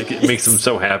weirdo. He's like, it makes him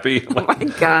so happy. I'm like, Oh my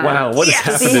God. wow, what has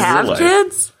happened Does he in have your life?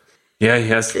 kids? Yeah, he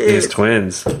has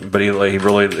twins, but he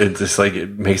really, it just like,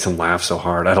 it makes him laugh so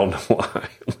hard. I don't know why.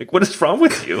 I'm like, what is wrong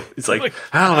with you? He's like,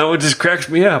 I don't know. It just cracks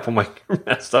me up. I'm like, you're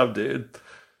messed up, dude.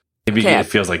 Maybe it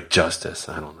feels like justice.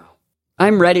 I don't know.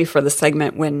 I'm ready for the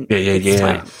segment when it's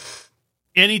time.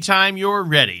 Anytime you're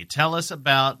ready, tell us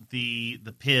about the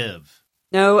PIV.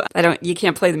 No, I don't. You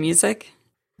can't play the music?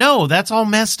 No, that's all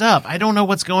messed up. I don't know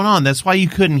what's going on. That's why you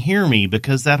couldn't hear me,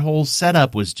 because that whole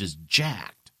setup was just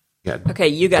jacked. Yeah, okay,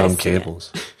 you guys. Dumb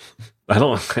cables. I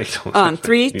don't. On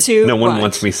 3, 2, no one 1.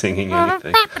 wants me singing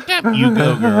anything. You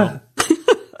go, girl.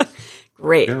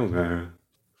 Great. Go, girl.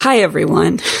 Hi,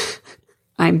 everyone.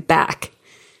 I'm back.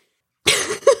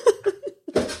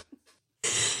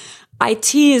 I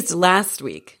teased last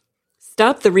week.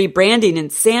 Stop the rebranding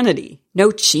insanity.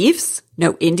 No chiefs?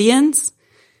 No Indians?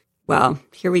 Well,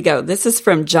 here we go. This is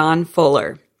from John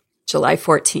Fuller, July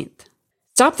 14th.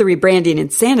 Stop the rebranding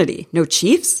insanity. No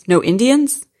chiefs? No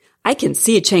Indians? I can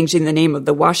see changing the name of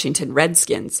the Washington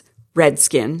Redskins,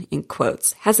 Redskin, in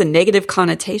quotes, has a negative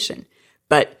connotation.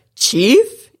 But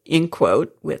chief, in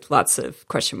quote, with lots of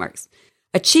question marks.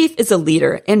 A chief is a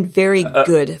leader and very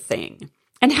good thing.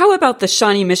 And how about the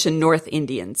Shawnee Mission North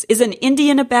Indians? Is an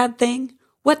Indian a bad thing?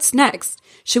 What's next?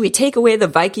 Should we take away the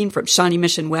Viking from Shawnee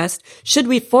Mission West? Should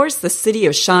we force the city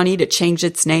of Shawnee to change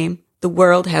its name? The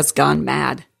world has gone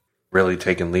mad. Really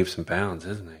taking leaps and bounds,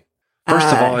 isn't he? First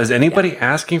of all, is anybody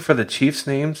asking for the Chiefs'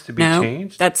 names to be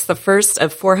changed? That's the first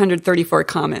of 434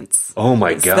 comments. Oh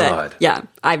my God.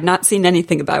 I've not seen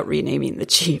anything about renaming the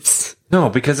Chiefs. No,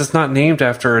 because it's not named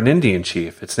after an Indian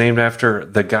chief. It's named after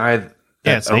the guy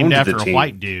that it's named owns after the a team.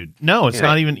 white dude. No, it's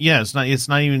not even. Yeah, it's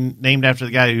not even named after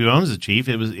the guy who owns the chief.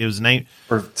 It was named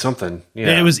or something.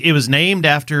 Yeah, it was named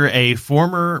after a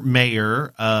former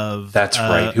mayor of. That's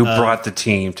right. Who brought the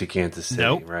team to Kansas City?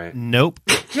 Nope. Right. Nope.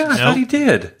 Yeah, I thought he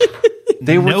did.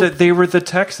 They were they were the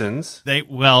Texans.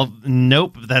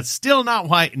 Nope. That's still not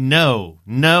why. No.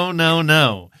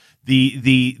 The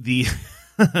the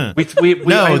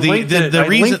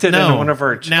reason in one of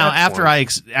our chats now after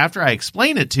I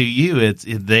explain it to you,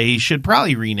 they should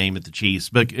probably rename it the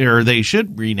Chiefs, or they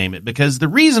should rename it, because the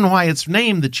reason why it's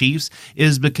named the Chiefs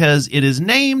is because it is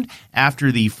named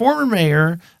after the former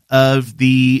mayor of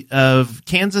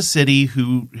Kansas City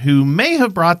who may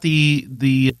have brought the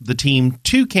team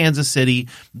to Kansas City,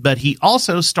 but he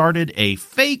also started a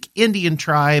fake Indian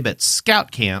tribe at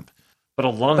Scout Camp. But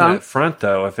along that front,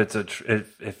 though, if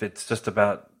it's just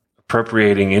about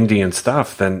appropriating Indian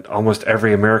stuff, then almost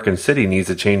every American city needs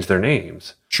to change their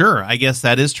names. Sure, I guess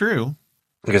that is true.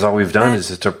 Because all we've done is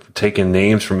just to take in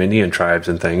names from Indian tribes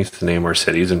and things to name our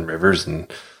cities and rivers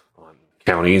and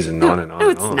counties and on and on. No,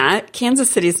 it's not. Kansas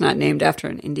City's not named after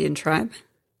an Indian tribe.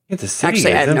 Kansas City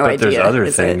Actually, I have no but idea. There's other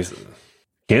Is things.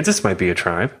 Kansas might be a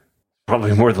tribe.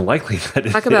 Probably more than likely that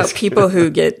it Talk about is. people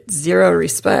who get zero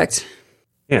respect.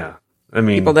 Yeah. I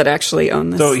mean, people that actually own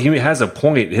this. So he has a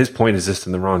point. His point is just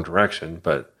in the wrong direction.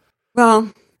 But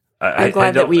well, I'm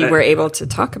glad that we were able to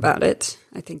talk about it.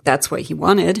 I think that's what he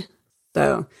wanted.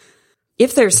 So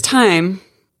if there's time,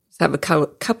 let's have a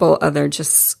couple other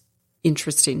just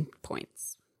interesting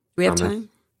points. Do we have time?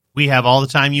 We have all the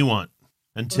time you want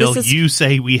until you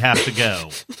say we have to go.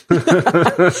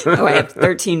 Oh, I have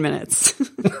 13 minutes.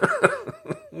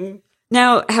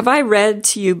 Now, have I read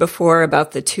to you before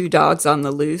about the 2 dogs on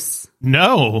the loose?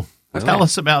 No. Okay. Tell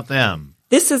us about them.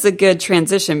 This is a good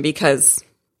transition because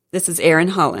this is Aaron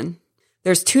Holland.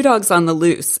 There's 2 dogs on the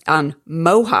loose on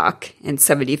Mohawk and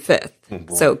 75th.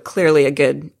 Oh, so clearly a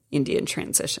good Indian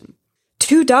transition.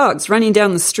 2 dogs running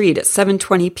down the street at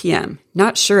 7:20 p.m.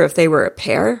 Not sure if they were a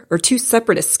pair or 2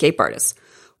 separate escape artists.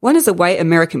 One is a white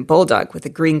American bulldog with a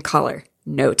green collar,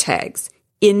 no tags,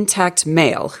 intact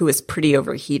male who is pretty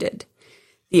overheated.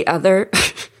 The other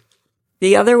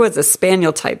was a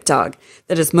spaniel type dog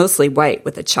that is mostly white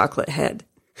with a chocolate head.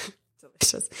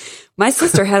 Delicious. My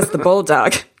sister has the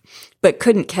bulldog, but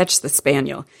couldn't catch the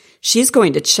spaniel. She's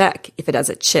going to check if it has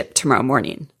a chip tomorrow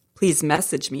morning. Please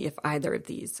message me if either of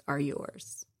these are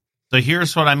yours. So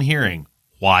here's what I'm hearing.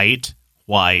 White,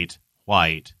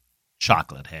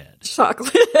 chocolate head.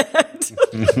 Chocolate head.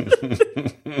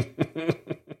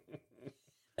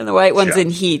 And the white one's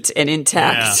in heat and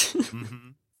intact. Yeah. Mm-hmm.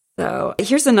 So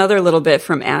here's another little bit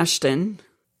from Ashton,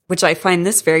 which I find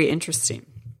this very interesting.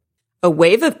 A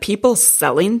wave of people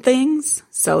selling things,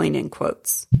 selling in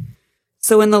quotes.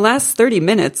 So in the last 30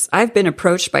 minutes, I've been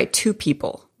approached by 2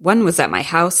 people. One was at my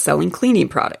house selling cleaning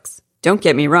products. Don't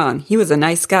get me wrong, he was a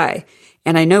nice guy,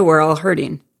 and I know we're all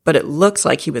hurting, but it looked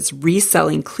like he was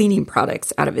reselling cleaning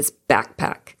products out of his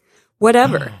backpack.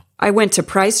 Whatever. I went to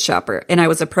Price Chopper and I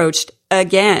was approached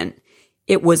again.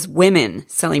 It was women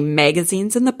selling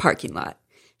magazines in the parking lot.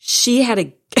 She had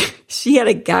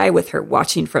a guy with her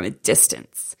watching from a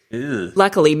distance. Ew.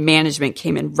 Luckily, management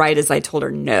came in right as I told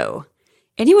her no.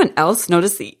 Anyone else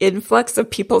notice the influx of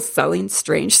people selling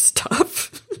strange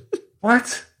stuff?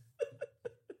 What?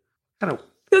 Kind of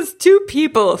Because 2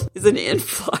 people is an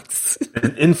influx.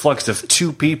 an influx of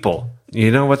 2 people.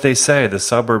 You know what they say? The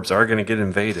suburbs are going to get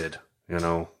invaded. You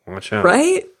know, watch out.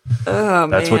 Right? Oh,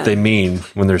 That's man. what they mean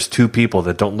when there's 2 people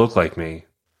that don't look like me.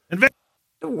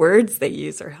 The words they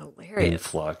use are hilarious.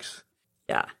 Influx.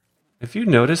 Yeah. Have you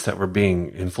noticed that we're being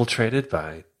infiltrated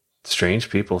by strange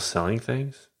people selling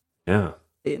things? Yeah.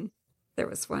 And there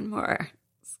was one more.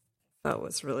 That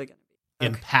was really going to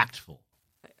be Impactful.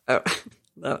 Oh,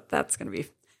 no, that's going to be.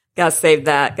 Gotta save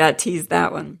that. Gotta tease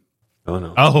that one. Oh,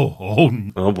 no.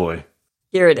 Oh, Boy.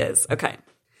 Here it is. Okay.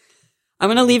 I'm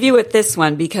going to leave you with this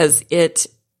one because it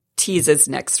teases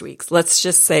next week's. Let's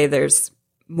just say there's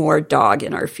more dog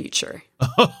in our future.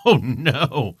 oh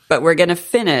no. But we're going to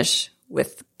finish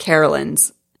with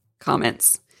Carolyn's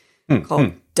comments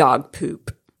called dog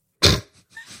poop.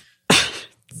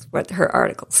 That's what her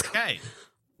article's called. Okay.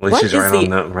 At least What she's is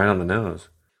right on the nose.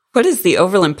 What is the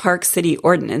Overland Park City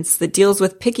Ordinance that deals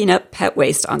with picking up pet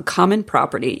waste on common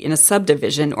property in a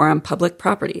subdivision or on public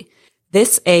property?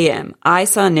 This AM, I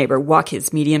saw a neighbor walk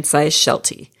his medium-sized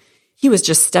Sheltie. He was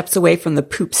just steps away from the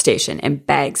poop station and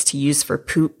bags to use for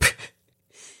poop.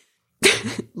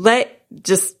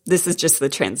 This is just the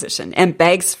transition. And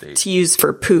bags to use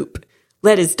for poop.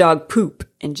 Let his dog poop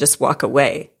and just walk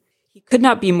away. He could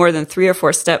not be more than 3 or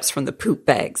 4 steps from the poop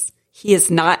bags. He is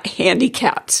not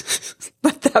handicapped.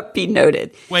 Let that be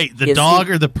noted. Wait, the dog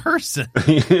or the person?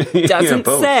 Doesn't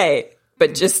both. say,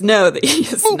 but just know that he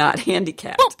is not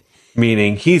handicapped.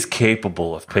 Meaning he's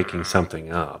capable of picking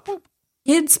something up.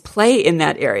 Kids play in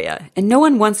that area, and no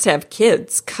one wants to have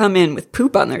kids come in with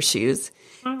poop on their shoes.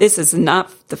 This is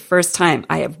not the first time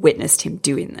I have witnessed him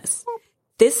doing this.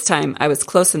 This time I was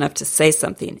close enough to say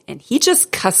something, and he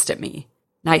just cussed at me.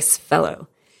 Nice fellow.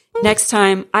 Next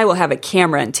time, I will have a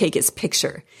camera and take his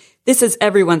picture. This is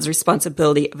everyone's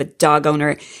responsibility of a dog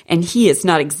owner, and he is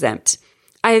not exempt.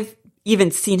 I've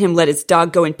even seen him let his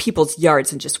dog go in people's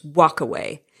yards and just walk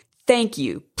away. Thank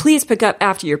you. Please pick up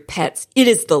after your pets. It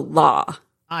is the law.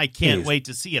 I can't wait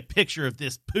to see a picture of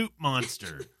this poop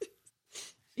monster.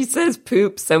 She says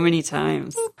poop so many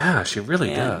times. Yeah, she really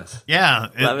Yeah. does. Yeah,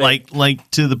 Love it.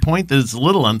 like to the point that it's a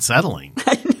little unsettling.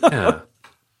 Yeah.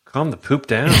 Calm the poop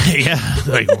down. Yeah,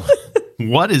 like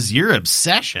what is your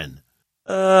obsession?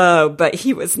 Oh, but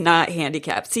he was not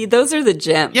handicapped. See, those are the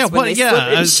gems. Yeah, when what- they yeah, slip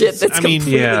in I- shit that's I mean,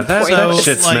 completely yeah, that pointless.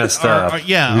 shit's messed up.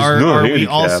 He's Are not we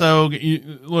handicapped. also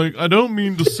like? I don't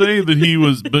mean to say that he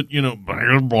was, but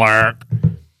black.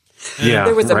 Yeah,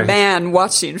 There was a right. man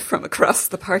watching from across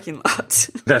the parking lot.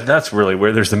 That's really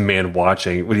weird. There's a man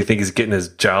watching. What do you think he's getting his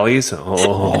jollies?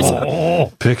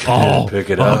 Oh, pick it up.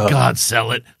 Oh God,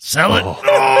 sell it.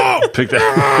 Pick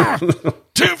that.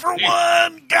 2 for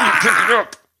 1. God.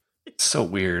 It's so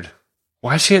weird.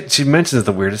 Why she mentions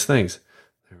the weirdest things.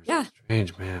 Yeah.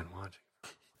 Strange man watching.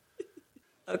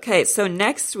 Okay, so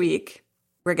next week,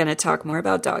 we're going to talk more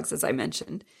about dogs, as I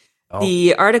mentioned. Oh.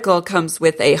 The article comes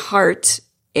with a heart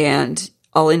and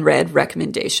all in red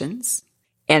recommendations,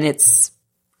 and it's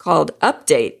called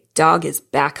Update, Dog is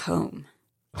Back Home.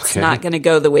 It's Okay. not going to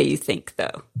go the way you think,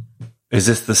 though. Is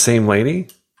this the same lady?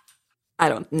 I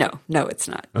don't know. No, it's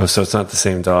not. Oh, so it's not the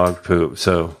same dog poop.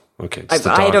 So okay, just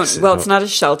the I don't. dogs. Well, it's not a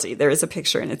Sheltie. There is a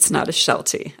picture, and it's not a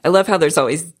Sheltie. I love how there's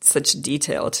always such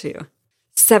detail too.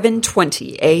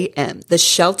 7:20 a.m. The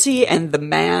Sheltie and the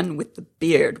man with the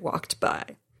beard walked by.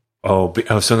 Oh,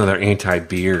 so now they're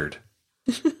anti-beard.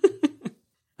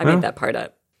 I made that part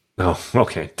up. Oh,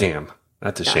 okay. Damn,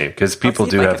 that's a Yeah. shame because I'll people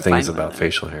see do if I have can things find one about then.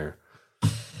 facial hair.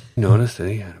 Notice that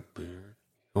he had a beard.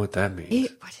 You know what that means?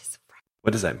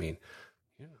 What does that mean?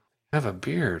 You have a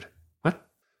beard. What?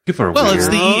 People are Well,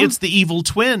 weird. it's the evil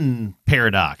twin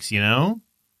paradox,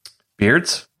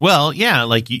 Beards? Well, yeah,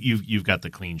 like you've got the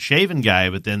clean shaven guy,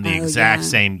 but then the exact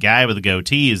same guy with a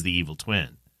goatee is the evil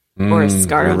twin. Or a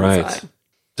scar you're on right. his eye.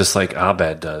 Just like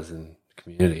Abed does in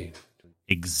Community.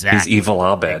 Exactly. He's evil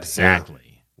Abed.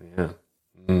 Exactly.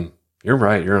 Yeah. You're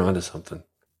right. You're onto something.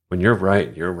 When you're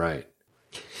right, you're right.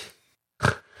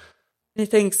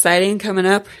 Anything exciting coming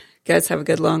up? You guys have a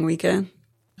good long weekend.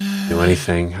 Do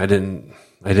anything. I didn't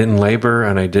labor,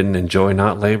 and I didn't enjoy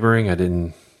not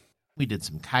laboring. We did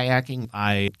some kayaking.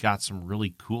 I got some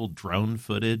really cool drone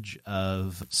footage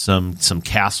of some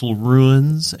castle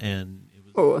ruins, and it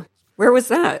Oh, where was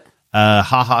that?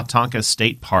 Ha Tonka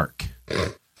State Park.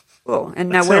 Oh, and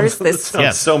now where is this?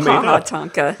 Yes. So made Ha up.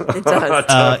 Tonka. It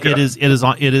does.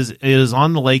 It is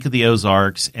on the Lake of the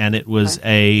Ozarks, and it was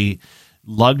a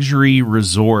luxury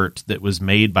resort that was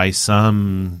made by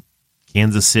some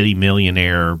Kansas City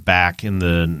millionaire back in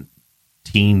the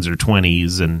teens or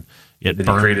 20s, and it Did he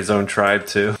burned. create his own tribe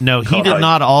too? No, he did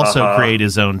not also create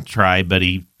his own tribe, but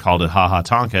he called it Ha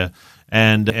Tonka,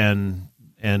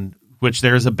 and which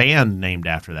there's a band named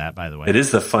after that, by the way. It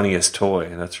is the funniest toy,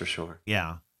 that's for sure.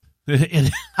 Yeah.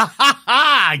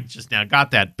 I just now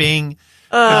got that. Bing.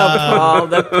 All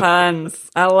the puns.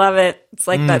 I love it. It's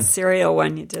like that cereal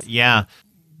one you just. Yeah.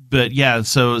 But yeah,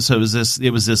 so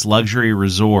it was this luxury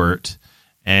resort,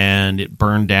 and it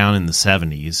burned down in the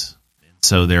 70s.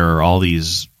 So there are all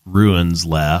these ruins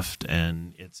left,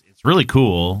 and it's really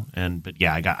cool. But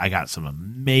yeah, I got some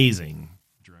amazing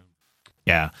drones.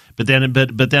 Yeah, but then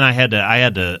I had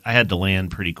to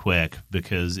land pretty quick,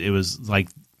 because it was like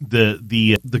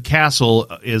the castle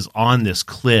is on this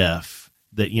cliff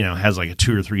that, has like a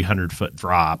 200 or 300 foot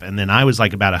drop, and then I was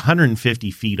like about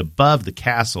 150 feet above the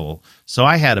castle, so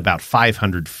I had about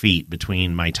 500 feet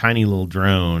between my tiny little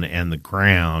drone and the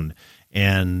ground,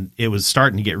 and it was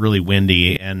starting to get really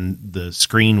windy, and the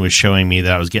screen was showing me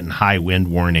that I was getting high wind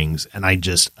warnings, and I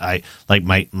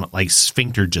my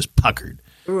sphincter just puckered.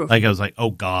 Ooh. Like I was like, oh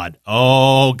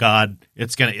God,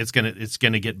 it's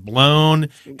gonna get blown.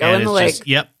 Go in the lake.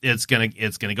 It's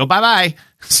gonna go bye bye.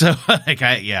 So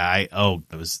I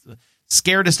was the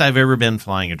scaredest I've ever been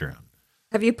flying a drone.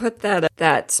 Have you put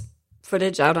that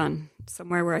footage out on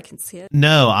somewhere where I can see it?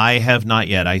 No, I have not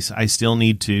yet. I still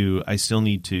need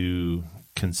to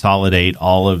consolidate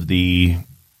all of the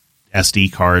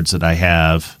SD cards that I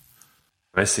have.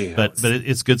 I see. But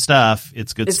it's good stuff.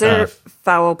 It's good Is stuff. there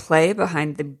foul play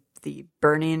behind the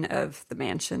burning of the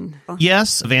mansion?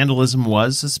 Yes, vandalism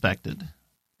was suspected.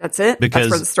 That's it? Because,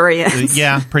 that's where the story ends?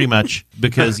 Yeah, pretty much.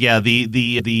 Because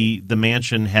the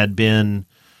mansion had been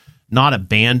not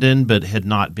abandoned, but had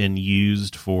not been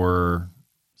used for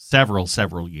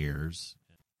several years.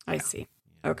 I see.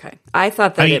 Okay. I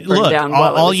thought that it burned down.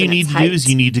 All you need to do is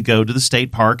you need to go to the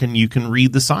state park, and you can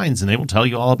read the signs, and they will tell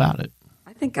you all about it.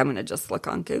 I think I'm going to just look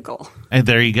on Google. And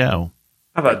there you go.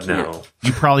 How about no?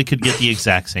 You probably could get the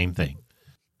exact same thing.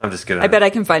 I'm just gonna. I bet I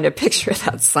can find a picture of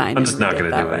that sign. I'm just not going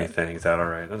to do anything. Is that all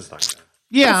right? I'm just not gonna.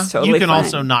 Yeah, That's totally you can fine.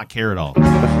 also not care at all.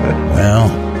 Well,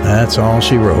 that's all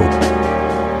she wrote.